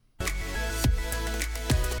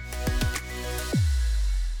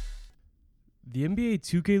The NBA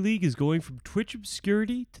 2K League is going from Twitch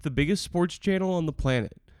obscurity to the biggest sports channel on the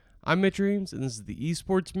planet. I'm Mitch Reams, and this is the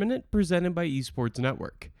Esports Minute presented by Esports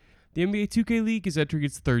Network. The NBA 2K League is entering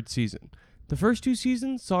its third season. The first two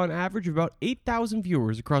seasons saw an average of about 8,000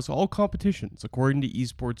 viewers across all competitions, according to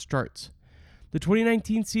esports charts. The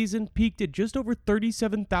 2019 season peaked at just over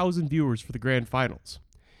 37,000 viewers for the grand finals.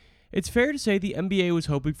 It's fair to say the NBA was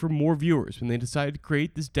hoping for more viewers when they decided to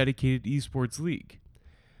create this dedicated esports league.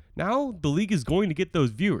 Now, the league is going to get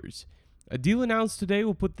those viewers. A deal announced today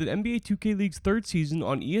will put the NBA 2K League's third season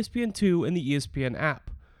on ESPN2 and the ESPN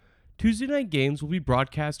app. Tuesday night games will be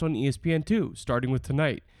broadcast on ESPN2, starting with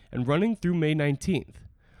tonight, and running through May 19th.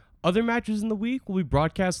 Other matches in the week will be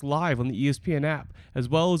broadcast live on the ESPN app, as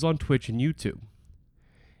well as on Twitch and YouTube.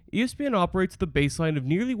 ESPN operates with a baseline of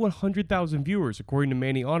nearly 100,000 viewers, according to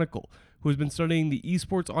Manny Onicle, who has been studying the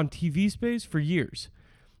esports on TV space for years.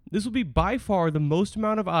 This will be by far the most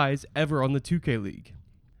amount of eyes ever on the 2K League.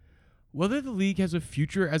 Whether the league has a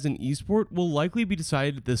future as an esport will likely be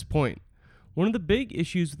decided at this point. One of the big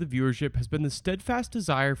issues with the viewership has been the steadfast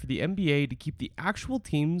desire for the NBA to keep the actual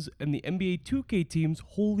teams and the NBA 2K teams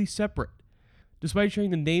wholly separate. Despite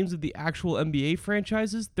sharing the names of the actual NBA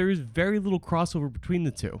franchises, there is very little crossover between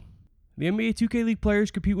the two. The NBA 2K League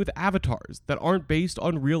players compete with avatars that aren't based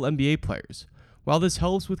on real NBA players. While this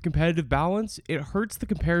helps with competitive balance, it hurts the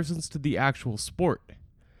comparisons to the actual sport.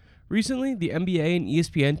 Recently, the NBA and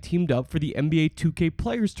ESPN teamed up for the NBA 2K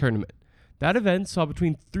Players Tournament. That event saw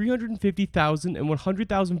between 350,000 and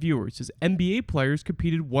 100,000 viewers as NBA players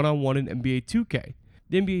competed one-on-one in NBA 2K.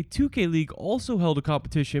 The NBA 2K League also held a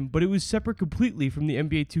competition, but it was separate completely from the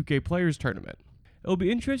NBA 2K Players Tournament. It will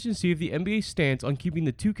be interesting to see if the NBA's stance on keeping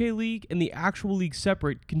the 2K League and the actual league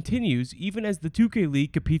separate continues even as the 2K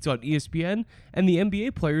League competes on ESPN and the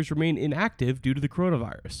NBA players remain inactive due to the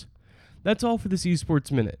coronavirus. That's all for this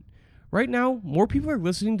Esports Minute. Right now, more people are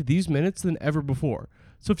listening to these minutes than ever before,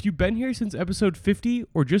 so if you've been here since episode 50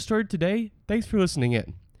 or just started today, thanks for listening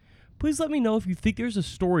in. Please let me know if you think there's a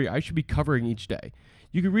story I should be covering each day.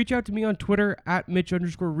 You can reach out to me on Twitter at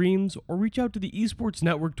Mitch_Reams or reach out to the Esports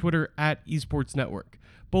Network Twitter at Esports Network.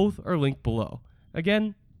 Both are linked below.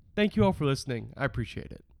 Again, thank you all for listening. I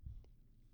appreciate it.